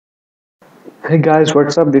Hey guys,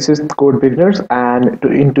 what's up? This is Code Beginners, and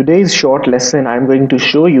in today's short lesson, I'm going to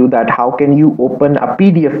show you that how can you open a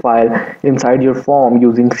PDF file inside your form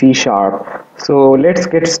using C Sharp. So let's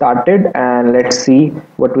get started and let's see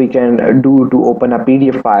what we can do to open a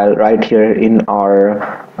PDF file right here in our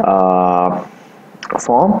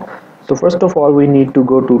form. So first of all, we need to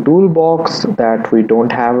go to Toolbox that we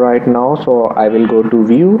don't have right now. So I will go to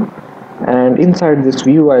View, and inside this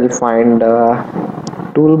view, I'll find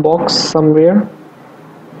Toolbox somewhere,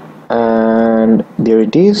 and there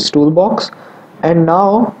it is, Toolbox. And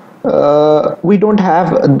now we don't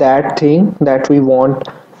have that thing that we want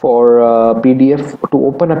for PDF to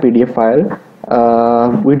open a PDF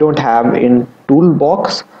file. We don't have in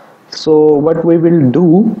Toolbox. So what we will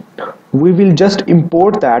do, we will just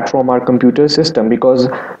import that from our computer system, because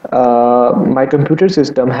my computer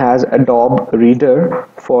system has Adobe Reader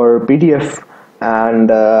for PDF, and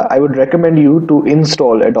I would recommend you to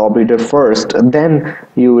install Adobe Reader first, then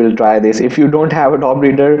you will try this. If you don't have Adobe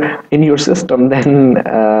Reader in your system, then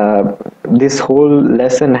this whole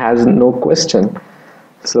lesson has no question.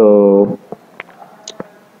 So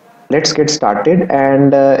let's get started,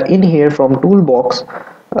 and in here from Toolbox,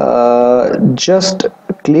 just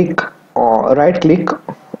click or right click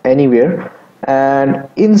anywhere, and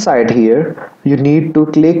inside here you need to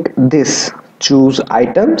click this choose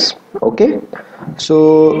items. Okay,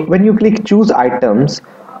 so when you click choose items,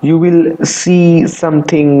 you will see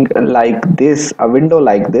something like this, a window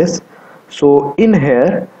like this. So in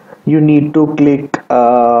here you need to click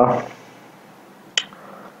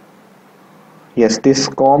yes, this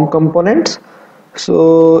COM components.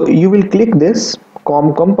 So you will click this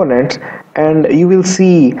COM components, and you will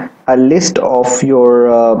see a list of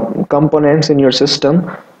your components in your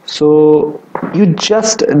system. So you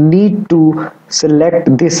just need to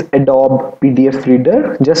select this Adobe PDF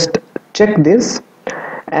Reader. Just check this,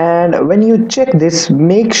 and when you check this,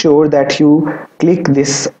 make sure that you click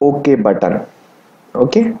this OK button.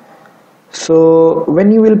 Okay, so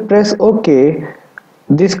when you will press OK,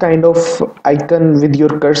 this kind of icon with your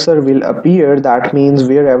cursor will appear. That means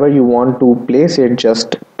wherever you want to place it,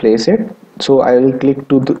 just place it. So I will click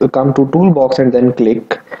to come to Toolbox and then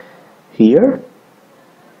click here.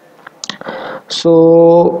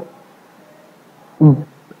 So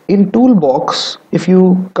in Toolbox, if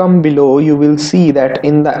you come below, you will see that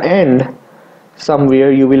in the end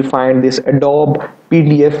somewhere you will find this Adobe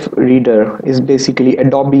PDF Reader, is basically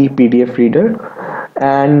Adobe PDF Reader.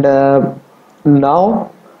 And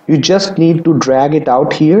now you just need to drag it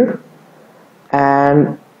out here,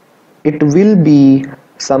 and it will be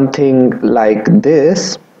something like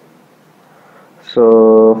this.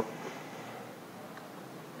 So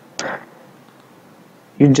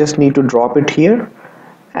you just need to drop it here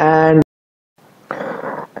and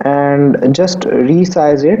just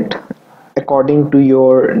resize it according to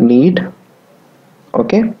your need.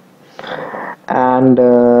 Okay, and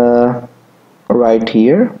right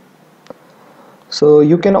here. So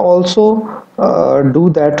you can also do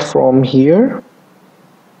that from here,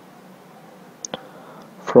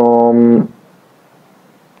 from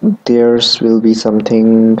there's will be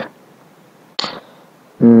something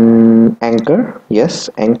anchor. Yes,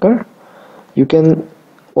 anchor. You can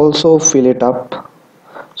also fill it up.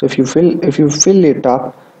 So if you fill it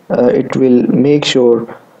up, it will make sure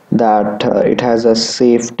that it has a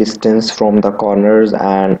safe distance from the corners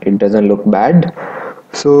and it doesn't look bad.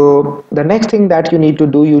 So the next thing that you need to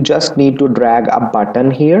do, you just need to drag a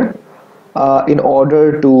button here in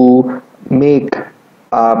order to make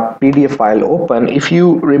a PDF file open. If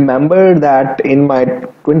you remember that in my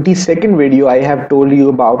 20-second video, I have told you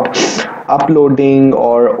about uploading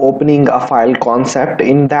or opening a file concept.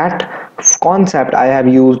 In that concept, I have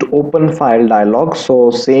used open file dialog.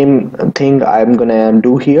 So same thing I'm gonna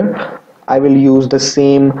do here. I will use the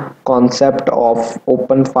same concept of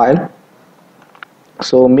open file.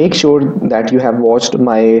 So make sure that you have watched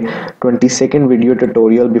my 20-second video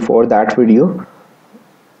tutorial before that video.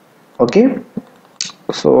 Okay,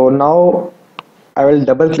 so now I will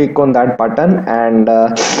double click on that button, and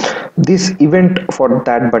this event for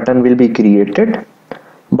that button will be created.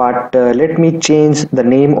 But let me change the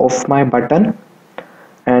name of my button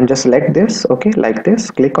and just select this. Okay, like this,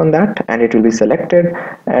 click on that and it will be selected,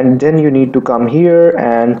 and then you need to come here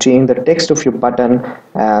and change the text of your button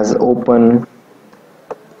as open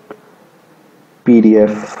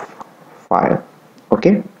PDF file.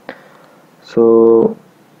 Okay, so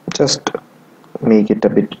just make it a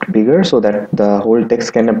bit bigger so that the whole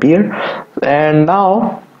text can appear. And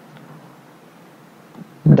now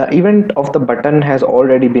the event of the button has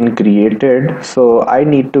already been created, so I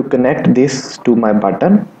need to connect this to my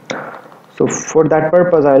button. So for that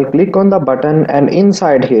purpose, I'll click on the button, and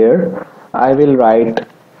inside here I will write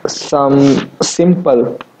some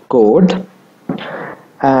simple code.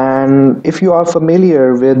 And if you are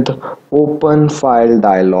familiar with open file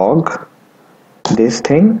dialog, this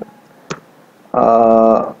thing,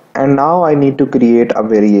 and now I need to create a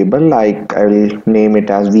variable, like I will name it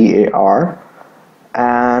as var,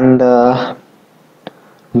 and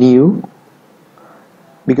new,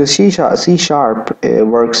 because C sharp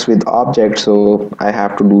works with objects, so I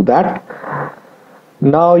have to do that.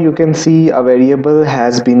 Now you can see a variable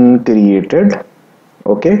has been created.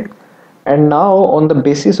 Okay, and now on the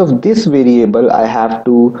basis of this variable I have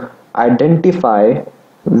to identify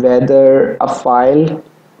whether a file,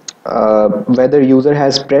 whether user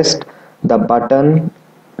has pressed the button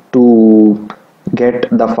to get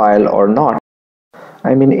the file or not.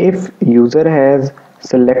 I mean, if user has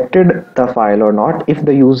selected the file or not. If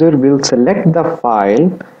the user will select the file,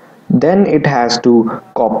 then it has to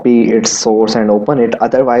copy its source and open it.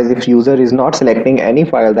 Otherwise, if user is not selecting any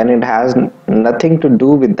file, then it has nothing to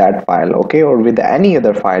do with that file, okay, or with any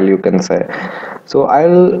other file, you can say. So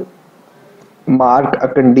I'll mark a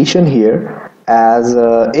condition here as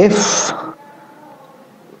if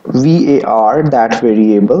var, that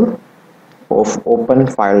variable of open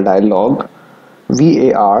file dialog,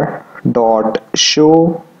 var dot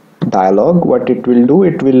show dialog, what it will do,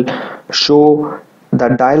 it will show the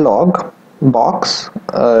dialog box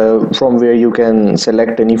from where you can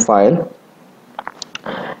select any file,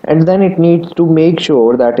 and then it needs to make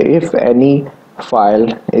sure that if any file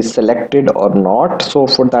is selected or not. So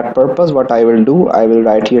for that purpose, what I will do, I will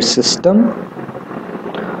write here system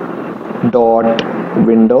dot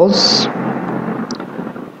windows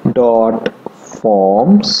dot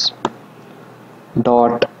forms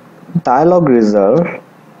dot dialog reserve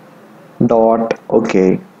dot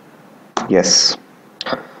okay. Yes,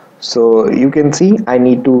 so you can see I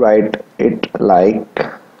need to write it like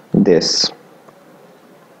this.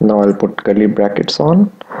 Now I'll put curly brackets on.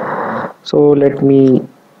 So let me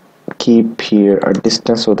keep here a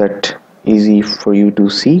distance so that easy for you to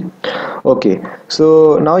see. Okay,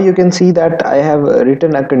 so now you can see that I have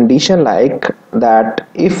written a condition like that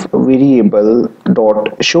if variable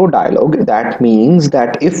dot show dialog, that means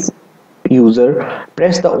that if user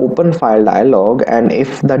press the open file dialog and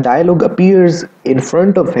if the dialog appears in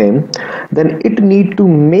front of him, then it need to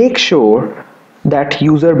make sure that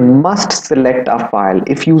user must select a file.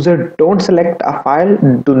 If user don't select a file,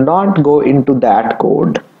 do not go into that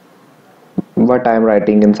code what I am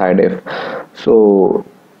writing inside if. So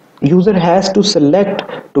user has to select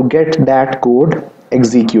to get that code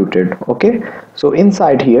executed. Okay, so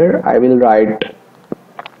inside here I will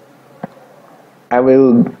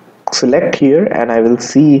select here and I will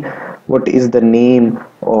see what is the name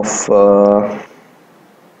of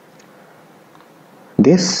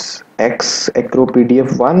this X acro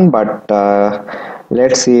PDF1, but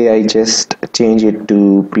let's say I just change it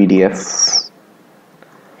to PDF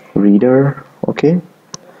reader. Okay,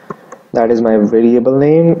 that is my variable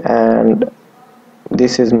name and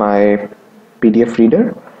this is my PDF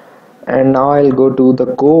reader. And now I'll go to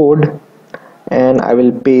the code and I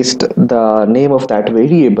will paste the name of that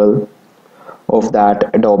variable of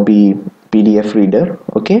that Adobe PDF reader.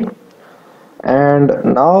 Okay, and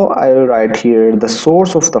now I will write here the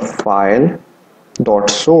source of the file dot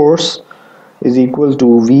source is equal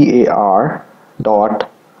to var dot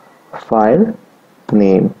file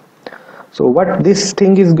name. So what this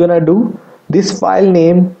thing is gonna do, this file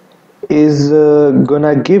name is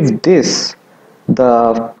gonna give this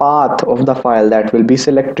the path of the file that will be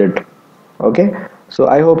selected. Okay, so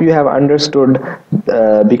I hope you have understood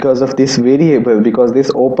because of this variable, because this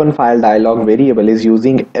open file dialog variable is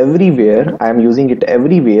using everywhere. I am using it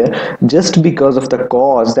everywhere just because of the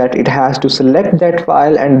cause that it has to select that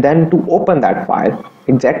file and then to open that file.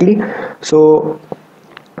 Exactly. So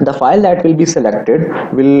the file that will be selected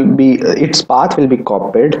will be its path will be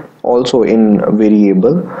copied also in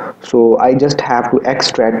variable. So I just have to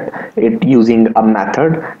extract it using a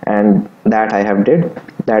method, and that I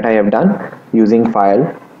have done using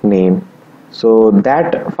file name. So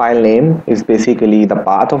that file name is basically the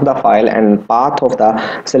path of the file, and path of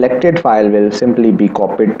the selected file will simply be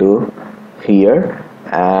copied to here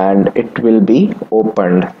and it will be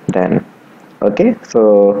opened then. Okay,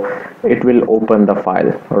 so it will open the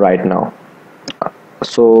file right now.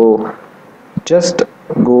 So just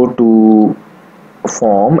go to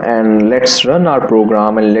form and let's run our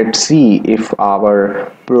program and let's see if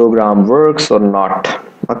our program works or not.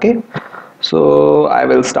 Okay, so I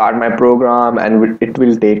will start my program and it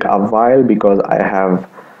will take a while because I have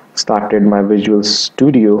started my Visual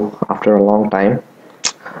Studio after a long time.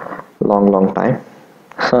 long time.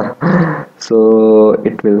 So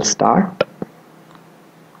it will start.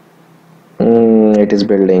 It is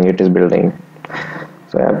building,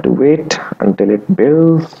 so I have to wait until it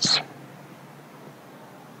builds.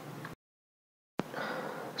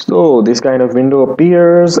 So this kind of window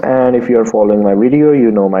appears, and if you are following my video,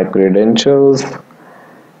 you know my credentials,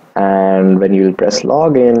 and when you will press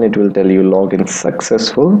login, it will tell you login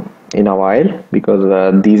successful in a while,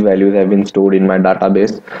 because these values have been stored in my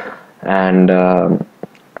database. And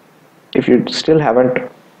if you still haven't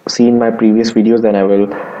seen my previous videos, then I will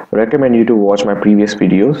recommend you to watch my previous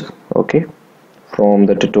videos, okay, from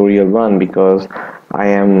the tutorial one, because I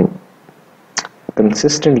am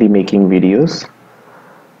consistently making videos.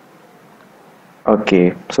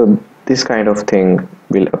 Okay, so this kind of thing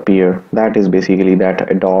will appear. That is basically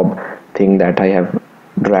that Adobe thing that I have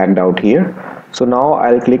dragged out here. So now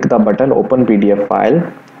I'll click the button open PDF file,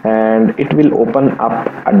 and it will open up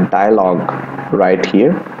a dialog right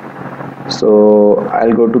here. So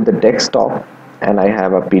I'll go to the desktop, and I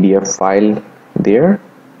have a PDF file there.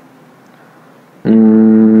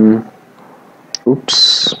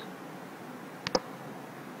 Oops.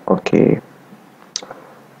 Okay,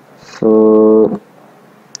 so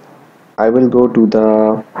I will go to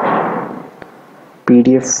the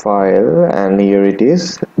PDF file, and here it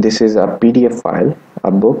is. This is a PDF file,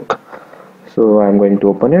 a book. So I'm going to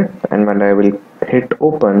open it, and when I will hit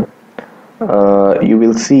open, you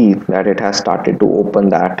will see that it has started to open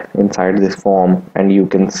that inside this form, and you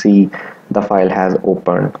can see the file has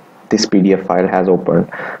opened. This PDF file has opened.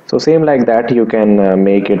 So same like that, you can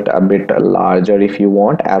make it a bit larger if you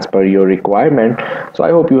want, as per your requirement. So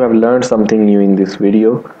I hope you have learned something new in this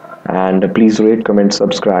video, and please rate, comment,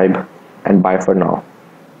 subscribe, and bye for now.